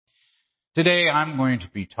Today I'm going to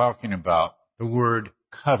be talking about the word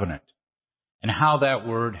covenant and how that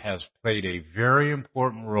word has played a very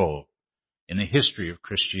important role in the history of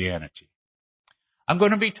Christianity. I'm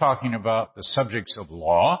going to be talking about the subjects of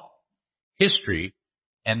law, history,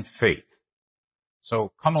 and faith.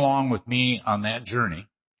 So come along with me on that journey,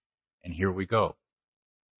 and here we go.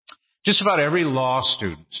 Just about every law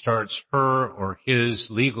student starts her or his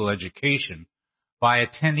legal education by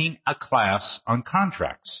attending a class on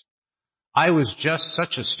contracts. I was just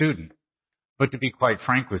such a student, but to be quite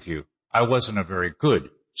frank with you, I wasn't a very good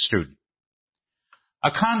student.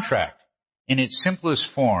 A contract, in its simplest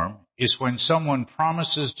form, is when someone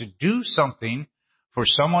promises to do something for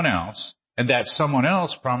someone else, and that someone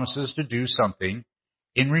else promises to do something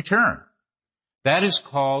in return. That is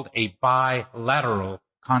called a bilateral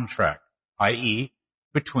contract, i.e.,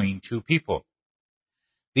 between two people.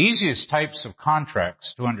 The easiest types of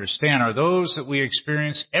contracts to understand are those that we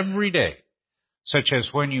experience every day, such as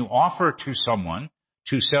when you offer to someone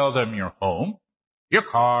to sell them your home, your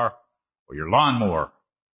car, or your lawnmower.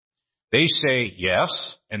 They say yes,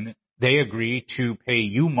 and they agree to pay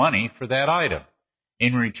you money for that item.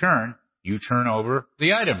 In return, you turn over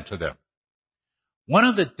the item to them. One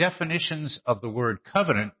of the definitions of the word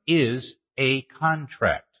covenant is a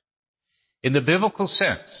contract. In the biblical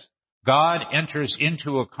sense, God enters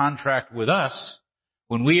into a contract with us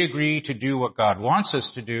when we agree to do what God wants us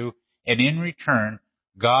to do, and in return,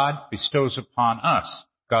 God bestows upon us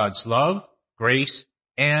God's love, grace,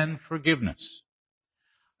 and forgiveness.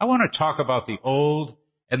 I want to talk about the Old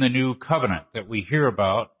and the New Covenant that we hear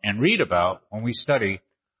about and read about when we study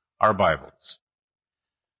our Bibles.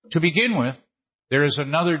 To begin with, there is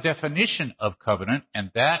another definition of covenant, and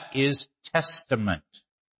that is testament.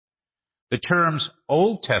 The terms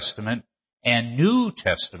Old Testament and New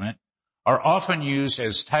Testament are often used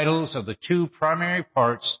as titles of the two primary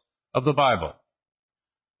parts of the Bible.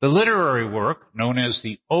 The literary work, known as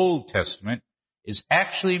the Old Testament, is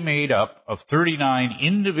actually made up of 39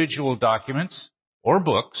 individual documents or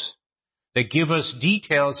books that give us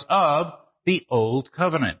details of the Old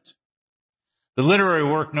Covenant. The literary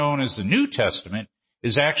work known as the New Testament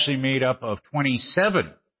is actually made up of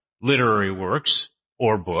 27 literary works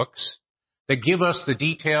or books that give us the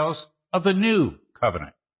details of the New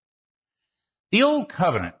Covenant. The Old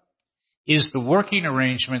Covenant is the working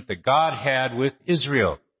arrangement that God had with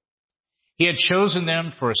Israel. He had chosen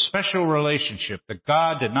them for a special relationship that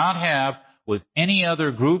God did not have with any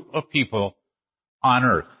other group of people on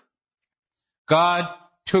earth. God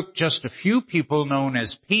took just a few people known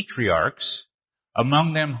as patriarchs,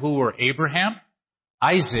 among them who were Abraham,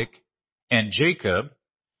 Isaac, and Jacob,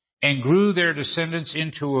 and grew their descendants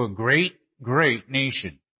into a great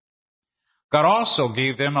nation. God also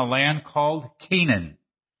gave them a land called Canaan,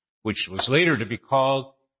 which was later to be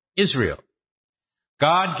called Israel.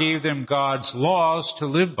 God gave them God's laws to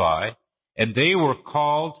live by, and they were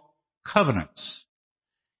called covenants.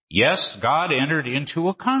 Yes, God entered into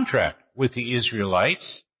a contract with the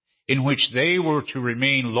Israelites in which they were to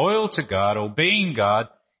remain loyal to God, obeying God,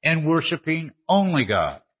 and worshiping only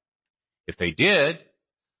God. If they did,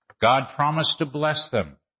 God promised to bless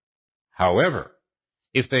them. However,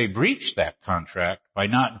 if they breached that contract by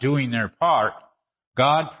not doing their part,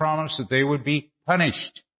 God promised that they would be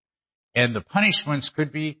punished, and the punishments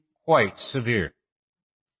could be quite severe.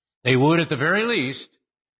 They would, at the very least,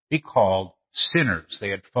 be called sinners. They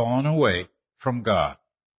had fallen away from God.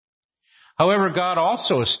 However, God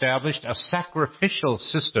also established a sacrificial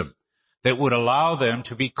system that would allow them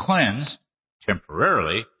to be cleansed,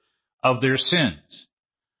 temporarily, of their sins.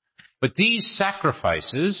 But these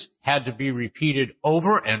sacrifices had to be repeated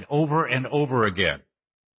over and over and over again.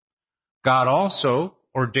 God also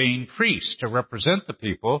ordained priests to represent the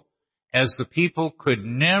people, as the people could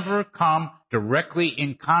never come directly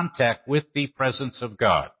in contact with the presence of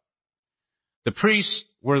God. The priests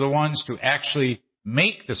were the ones to actually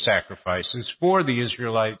make the sacrifices for the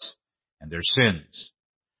Israelites and their sins.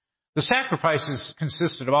 The sacrifices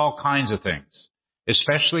consisted of all kinds of things,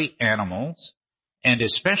 especially animals and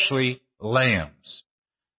especially lambs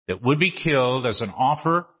that would be killed as an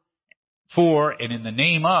offer for and in the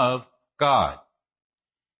name of God.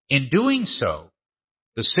 In doing so,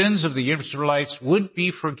 the sins of the Israelites would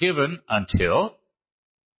be forgiven until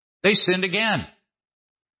they sinned again.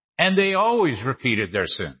 And they always repeated their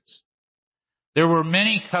sins. There were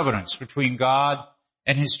many covenants between God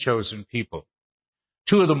and His chosen people.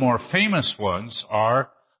 Two of the more famous ones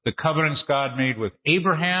are the covenants God made with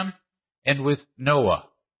Abraham and with Noah.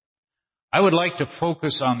 I would like to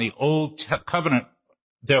focus on the Old Covenant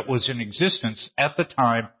that was in existence at the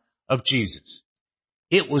time of Jesus.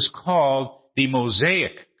 It was called the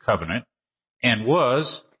Mosaic Covenant, and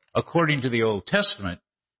was, according to the Old Testament,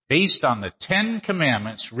 based on the 10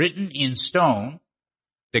 Commandments written in stone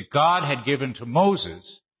that God had given to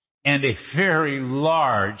Moses and a very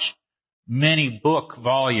large, many book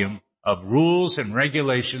volume of rules and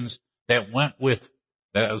regulations that went with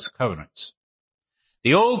those covenants.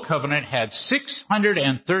 The Old Covenant had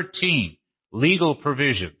 613 legal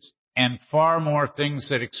provisions and far more things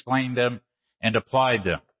that explained them and applied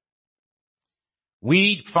them.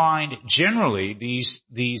 We find generally these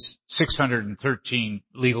 613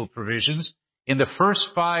 legal provisions in the first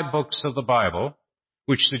 5 books of the Bible,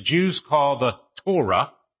 which the Jews call the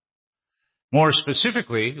Torah. More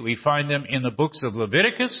specifically, we find them in the books of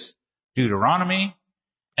Leviticus, Deuteronomy,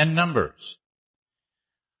 and Numbers.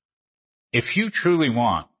 If you truly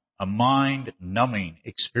want a mind-numbing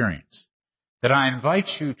experience, then I invite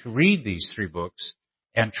you to read these 3 books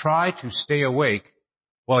and try to stay awake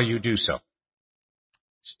while you do so.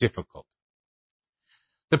 It's difficult.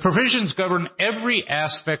 The provisions govern every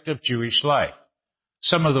aspect of Jewish life.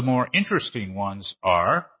 Some of the more interesting ones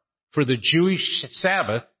are for the Jewish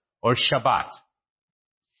Sabbath or Shabbat.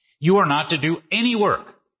 You are not to do any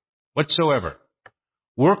work whatsoever.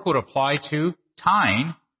 Work would apply to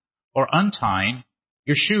tying or untying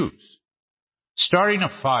your shoes, starting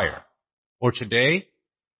a fire, or today,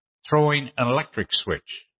 throwing an electric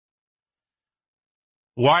switch,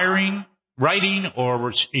 writing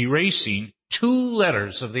or erasing 2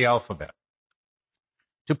 letters of the alphabet.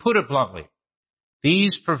 To put it bluntly,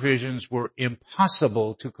 these provisions were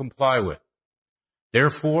impossible to comply with.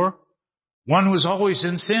 Therefore, one was always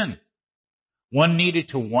in sin. One needed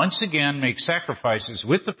to once again make sacrifices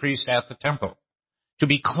with the priest at the temple to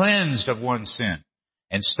be cleansed of one's sin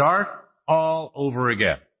and start all over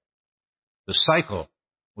again. The cycle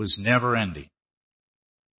was never ending.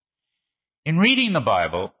 In reading the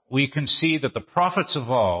Bible, we can see that the prophets of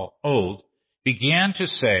old began to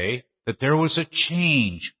say that there was a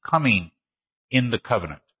change coming in the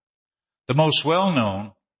covenant. The most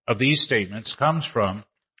well-known of these statements comes from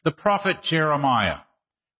the prophet Jeremiah,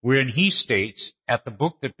 wherein he states at the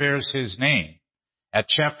book that bears his name, at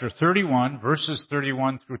chapter 31, verses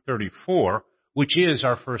 31 through 34, which is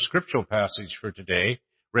our first scriptural passage for today,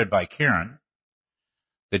 read by Karen,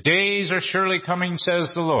 "The days are surely coming,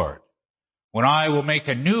 says the Lord, when I will make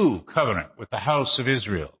a new covenant with the house of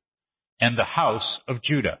Israel and the house of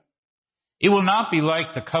Judah. It will not be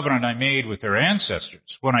like the covenant I made with their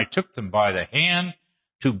ancestors when I took them by the hand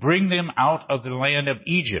to bring them out of the land of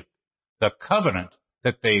Egypt, the covenant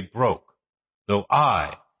that they broke, though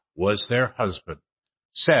I was their husband,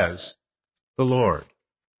 says the Lord.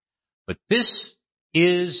 But this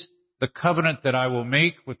is the covenant that I will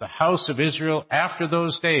make with the house of Israel after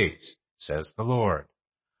those days, says the Lord.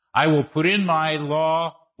 I will put in my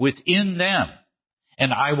law within them,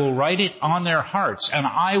 and I will write it on their hearts, and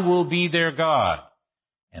I will be their God,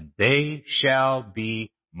 and they shall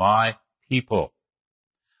be my people.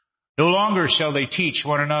 No longer shall they teach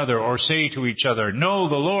one another or say to each other, know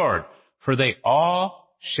the Lord, for they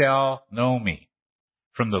all shall know me,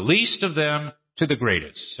 from the least of them to the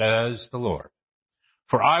greatest, says the Lord.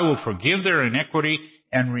 For I will forgive their iniquity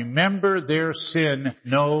and remember their sin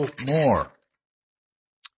no more."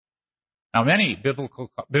 Now, many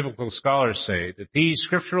biblical scholars say that these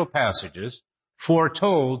scriptural passages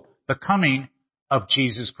foretold the coming of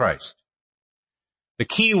Jesus Christ. The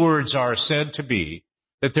key words are said to be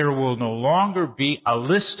that there will no longer be a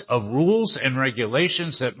list of rules and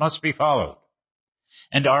regulations that must be followed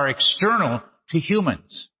and are external to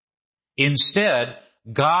humans. Instead,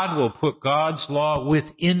 God will put God's law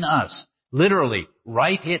within us, literally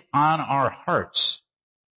write it on our hearts.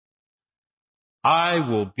 I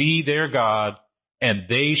will be their God, and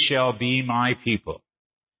they shall be my people.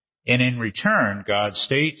 And in return, God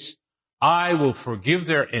states, I will forgive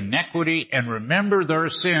their iniquity and remember their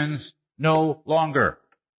sins no longer.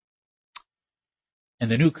 And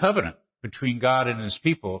the new covenant between God and his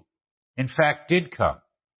people, in fact, did come,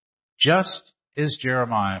 just as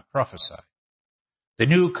Jeremiah prophesied. The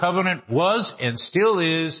new covenant was and still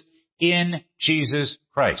is in Jesus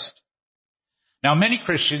Christ. Now, many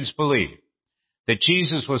Christians believe that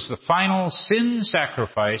Jesus was the final sin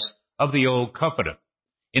sacrifice of the old covenant,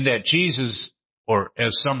 in that Jesus, or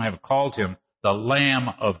as some have called him, the Lamb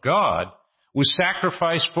of God, was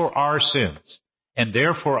sacrificed for our sins. And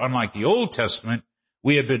therefore, unlike the Old Testament,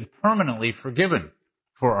 we have been permanently forgiven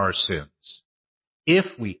for our sins. If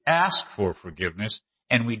we ask for forgiveness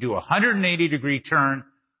and we do a 180-degree turn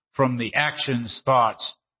from the actions,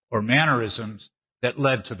 thoughts, or mannerisms that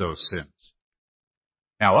led to those sins.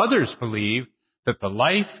 Now, others believe that the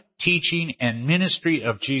life, teaching, and ministry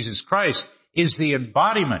of Jesus Christ is the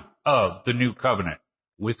embodiment of the new covenant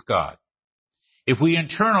with God. If we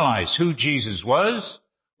internalize who Jesus was,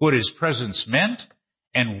 what his presence meant,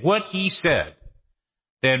 and what he said,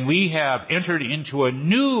 then we have entered into a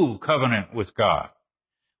new covenant with God.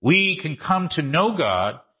 We can come to know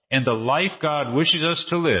God and the life God wishes us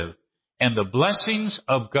to live, and the blessings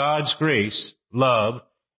of God's grace, love,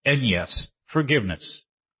 and yes, forgiveness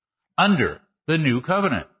under the new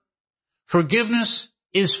covenant. Forgiveness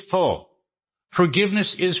is full.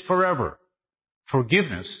 Forgiveness is forever.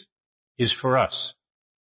 Forgiveness is for us.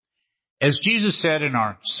 As Jesus said in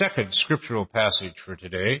our second scriptural passage for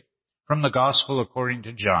today, from the Gospel according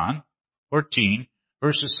to John 14,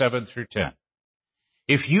 verses 7 through 10.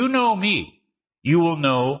 If you know me, you will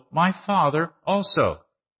know my Father also.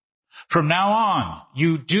 From now on,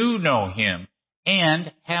 you do know him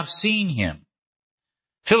and have seen him.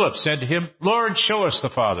 Philip said to him, Lord, show us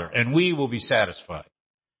the Father, and we will be satisfied.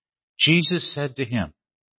 Jesus said to him,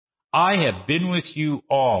 I have been with you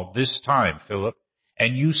all this time, Philip,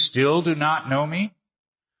 and you still do not know me?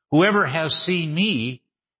 Whoever has seen me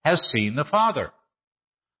has seen the Father.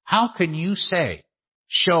 How can you say,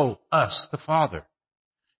 show us the Father?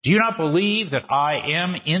 Do you not believe that I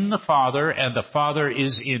am in the Father and the Father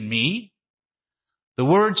is in me? The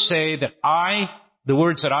words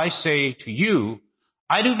that I say to you,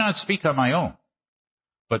 I do not speak on my own,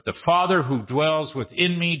 but the Father who dwells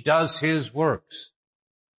within me does his works.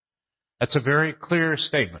 That's a very clear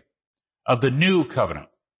statement of the new covenant.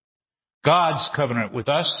 God's covenant with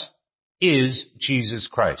us is Jesus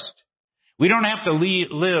Christ. We don't have to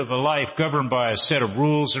live a life governed by a set of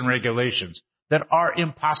rules and regulations that are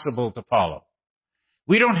impossible to follow.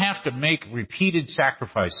 We don't have to make repeated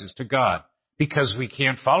sacrifices to God because we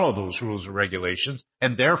can't follow those rules or regulations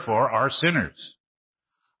and therefore are sinners.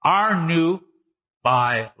 Our new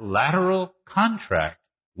bilateral contract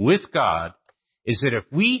with God is that if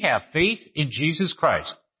we have faith in Jesus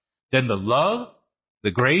Christ, then the love,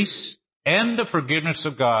 the grace, and the forgiveness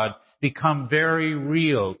of God become very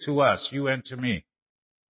real to us, you and to me.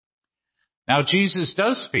 Now, Jesus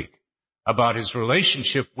does speak about his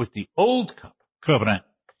relationship with the old covenant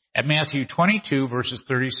at Matthew 22, verses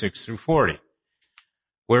 36 through 40,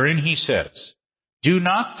 wherein he says, Do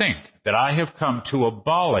not think that I have come to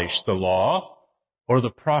abolish the law or the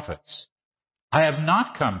prophets. I have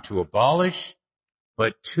not come to abolish,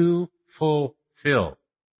 but to fulfill.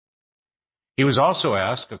 He was also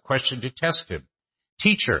asked a question to test him.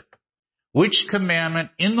 Teacher, which commandment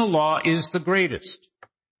in the law is the greatest?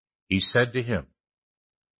 He said to him,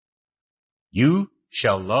 You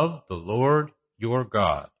shall love the Lord your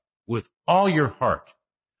God with all your heart,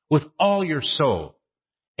 with all your soul,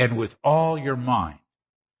 and with all your mind.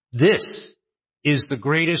 This is the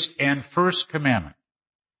greatest and first commandment.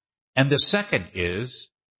 And the second is,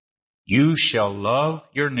 You shall love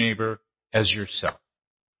your neighbor as yourself.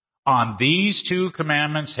 On these two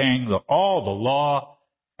commandments hang all the law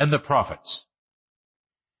and the prophets.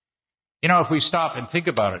 You know, if we stop and think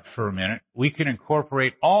about it for a minute, we can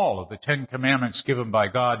incorporate all of the 10 commandments given by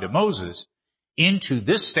God to Moses into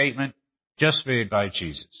this statement just made by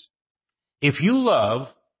Jesus. If you love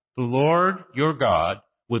the Lord your God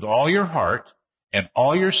with all your heart and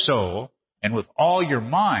all your soul and with all your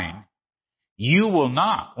mind, you will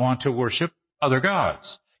not want to worship other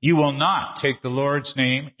gods. You will not take the Lord's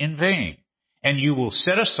name in vain, and you will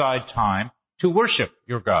set aside time to worship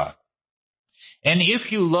your God. And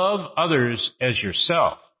if you love others as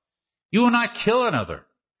yourself, you will not kill another.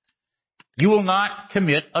 You will not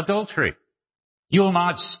commit adultery. You will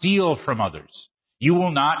not steal from others. You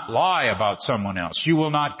will not lie about someone else. You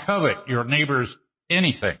will not covet your neighbor's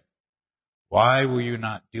anything. Why will you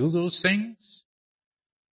not do those things?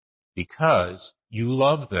 Because you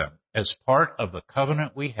love them as part of the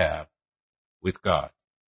covenant we have with God.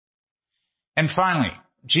 And finally,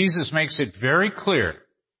 Jesus makes it very clear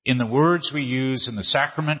in the words we use in the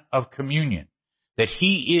sacrament of communion that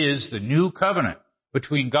he is the new covenant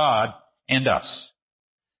between God and us.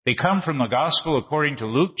 They come from the Gospel according to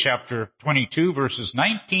Luke chapter 22, verses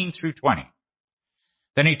 19 through 20.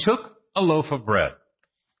 Then he took a loaf of bread,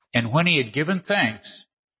 and when he had given thanks,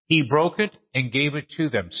 he broke it and gave it to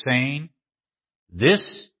them, saying,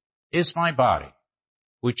 This is my body,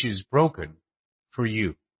 which is broken for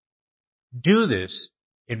you. Do this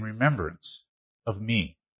in remembrance of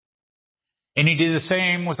me. And he did the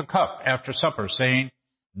same with a cup after supper, saying,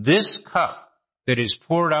 This cup that is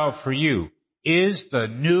poured out for you is the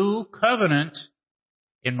new covenant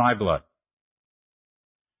in my blood.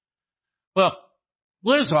 Well,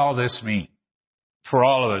 what does all this mean for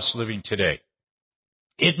all of us living today?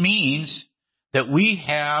 It means that we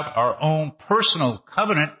have our own personal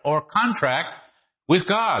covenant or contract with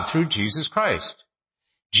God through Jesus Christ.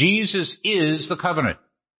 Jesus is the covenant.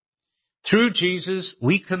 Through Jesus,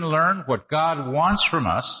 we can learn what God wants from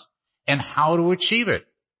us and how to achieve it.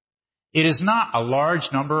 It is not a large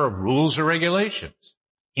number of rules or regulations.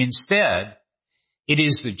 Instead, it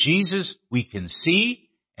is the Jesus we can see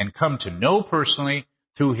and come to know personally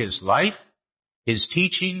through his life, his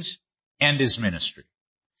teachings, and his ministry.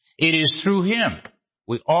 It is through him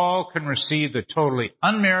we all can receive the totally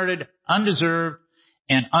unmerited, undeserved,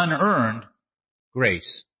 and unearned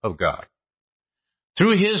grace of God.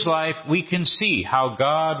 Through his life, we can see how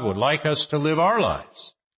God would like us to live our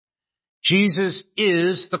lives. Jesus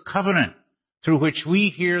is the covenant through which we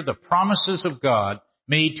hear the promises of God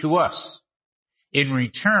made to us. In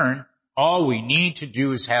return, all we need to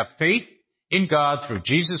do is have faith in God through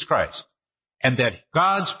Jesus Christ, and that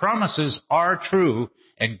God's promises are true,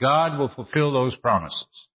 and God will fulfill those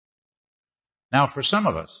promises. Now, for some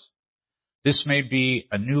of us, this may be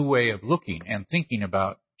a new way of looking and thinking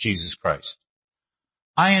about Jesus Christ.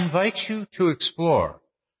 I invite you to explore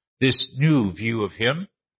this new view of him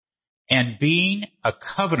and being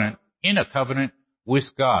in a covenant with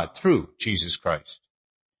God through Jesus Christ.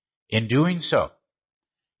 In doing so,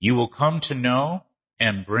 you will come to know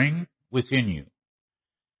and bring within you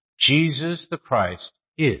Jesus the Christ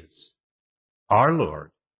is our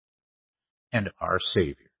Lord and our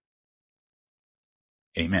Savior.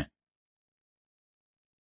 Amen.